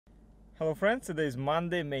Hello friends, today is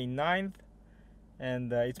Monday, May 9th,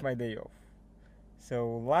 and it's my day off.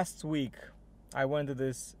 So last week I went to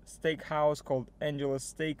this steakhouse called Angela's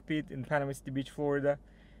Steak Pit in Panama City Beach, Florida,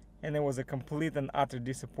 and it was a complete and utter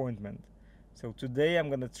disappointment. So today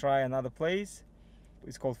I'm gonna try another place.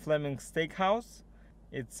 It's called Fleming Steakhouse.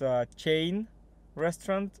 It's a chain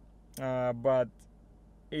restaurant, but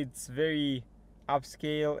it's very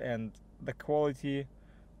upscale, and the quality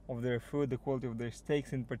of their food, the quality of their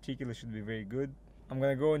steaks in particular, should be very good. I'm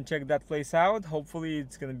gonna go and check that place out. Hopefully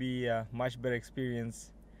it's gonna be a much better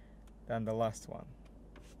experience than the last one.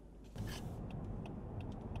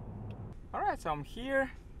 Alright, so I'm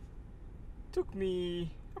here. Took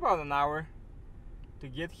me about an hour to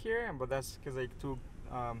get here, but that's because I took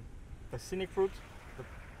the scenic route. The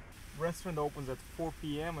restaurant opens at 4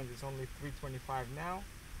 p.m. and it's only 3:25 now.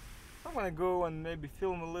 So I'm gonna go and maybe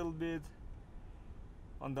film a little bit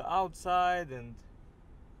on the outside and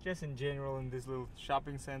just in general in this little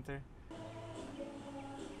shopping center.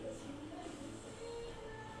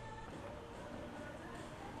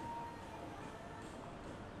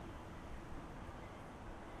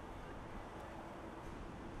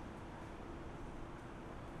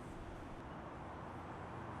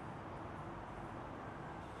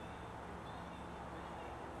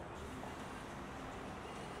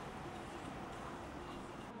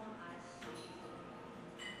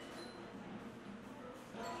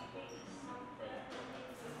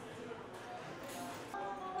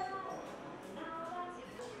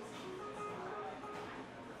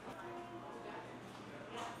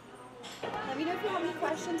 Let me know if you have any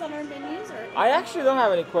questions on our menus or. I actually don't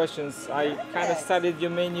have any questions. I kind of studied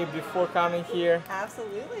your menu before coming here.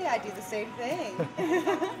 Absolutely, I do the same thing.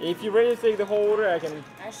 If you're ready to take the whole order, I can.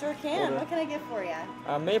 I sure can. Order. What can I get for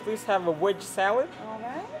you? May I please have a wedge salad? All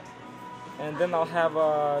right. And then I'll have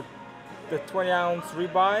the 20-ounce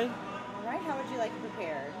ribeye. All right. How would you like it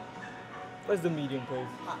prepared? What's the medium, please?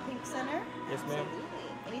 Hot pink center. Yes, ma'am.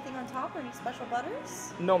 Absolutely. Anything on top or any special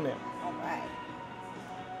butters? No, ma'am. All right.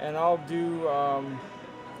 And I'll do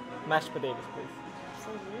mashed potatoes, please.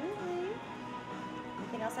 Absolutely.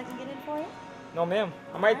 Anything else I can get in for you? No, ma'am.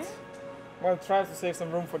 I might try to save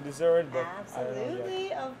some room for dessert, but I don't know yet.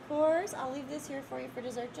 Absolutely, of course. I'll leave this here for you for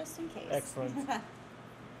dessert just in case. Excellent.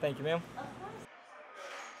 Thank you, ma'am. Of course.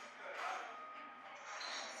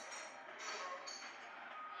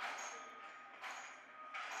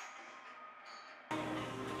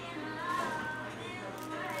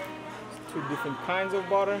 Two different kinds of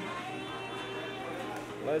butter.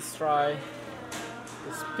 Let's try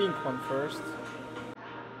this pink one first.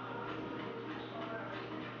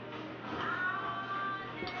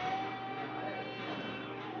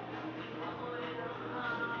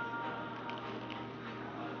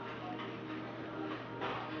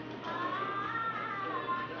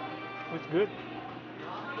 Looks good.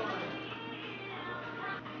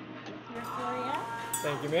 Here for you.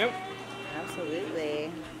 Thank you, ma'am.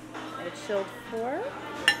 Absolutely. A chilled pork.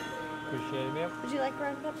 Appreciate it, ma'am. Would you like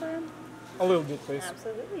ground pepper? A little bit, please.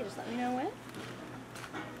 Absolutely. Just let me know when.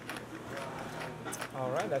 All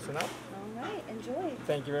right, that's enough. All right. Enjoy.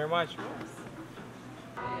 Thank you very much. Yes.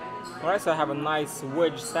 All right, so I have a nice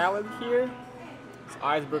wedge salad here. It's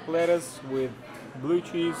iceberg lettuce with blue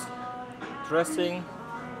cheese dressing,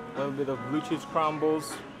 a little bit of blue cheese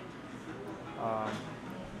crumbles,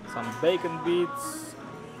 some bacon bits,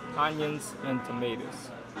 onions, and tomatoes.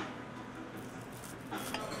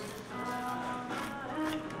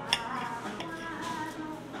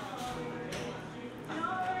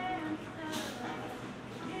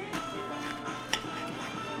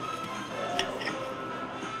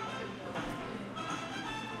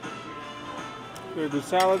 Very good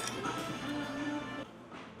salad.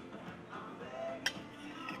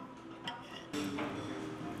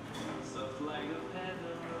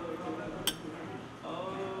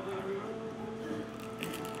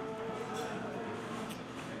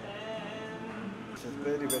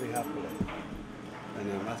 Very, very happily.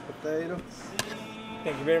 And a mashed potato.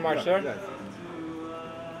 Thank you very much, sir. Yes.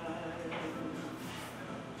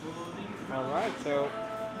 All right, so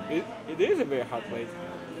it is a very hot plate.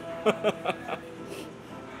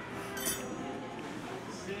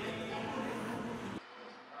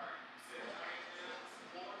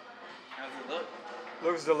 How's it look?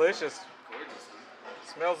 Looks delicious. Gorgeous,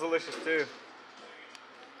 huh? Smells delicious too.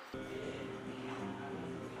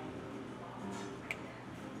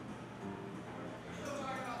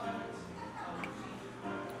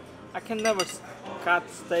 I can never cut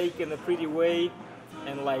steak in a pretty way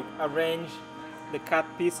and like arrange the cut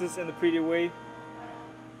pieces in a pretty way,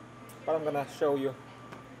 but I'm gonna show you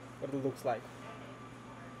what it looks like.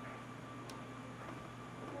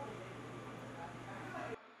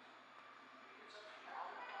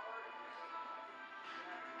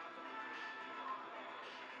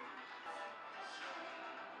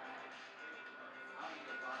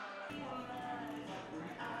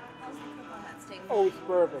 Oh, it's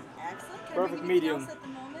perfect. Excellent. Can I Perfect bring anything medium. else at the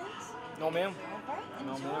moment? No, ma'am. Okay.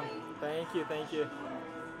 No, Enjoy. ma'am. Thank you, thank you.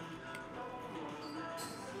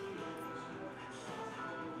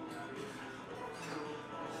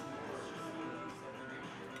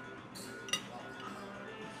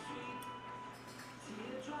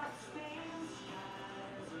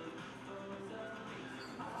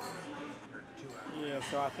 Yeah,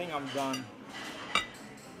 so I think I'm done.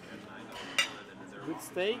 Good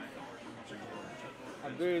steak. I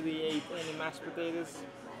barely ate any mashed potatoes,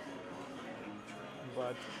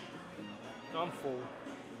 but I'm full.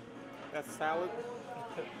 That salad,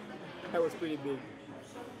 that was pretty big.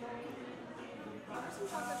 Some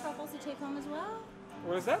chocolate truffles to take home as well.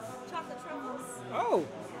 What is that? Chocolate truffles. Oh,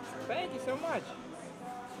 thank you so much.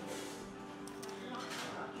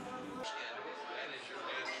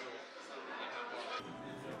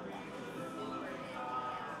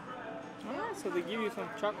 Alright, so they give you some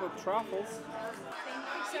chocolate truffles. Thank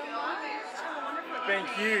you so much. Have a wonderful day.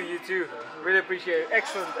 Thank you, you too. Really appreciate it.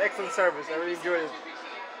 Excellent, excellent service. I really enjoyed it.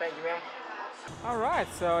 Thank you, ma'am. Alright,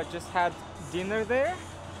 so I just had dinner there.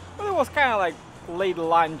 Well, it was kind of like late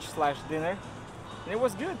lunch slash dinner. And it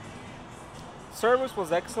was good. Service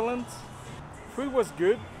was excellent. Food was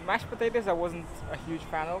good. Mashed potatoes I wasn't a huge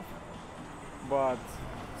fan of. But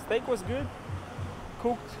steak was good.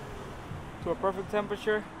 Cooked to a perfect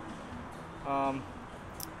temperature.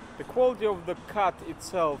 The quality of the cut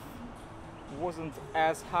itself wasn't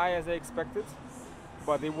as high as I expected,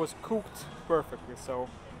 but it was cooked perfectly, so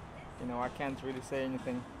you know I can't really say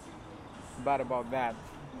anything bad about that.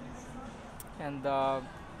 And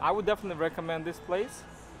I would definitely recommend this place.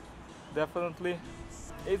 Definitely,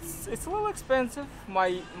 it's a little expensive.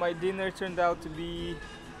 My dinner turned out to be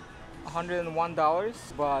 $101,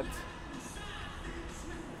 but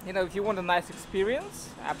you know, if you want a nice experience,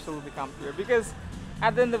 absolutely come here, because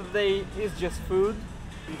at the end of the day, it's just food.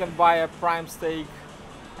 You can buy a prime steak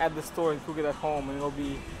at the store and cook it at home, and it'll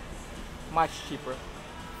be much cheaper,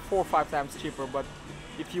 4 or 5 times cheaper. But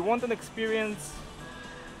if you want an experience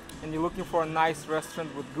and you're looking for a nice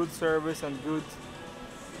restaurant with good service and good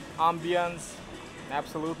ambience,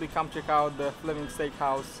 absolutely come check out the Fleming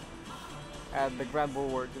Steakhouse at the Grand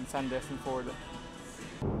Boulevard in Sandestin, Florida.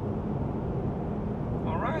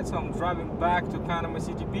 Alright, so I'm driving back to Panama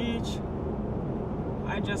City Beach.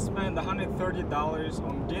 I just spent $130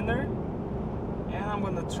 on dinner, and I'm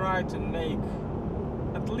gonna try to make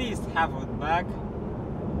at least half of it back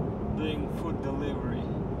doing food delivery.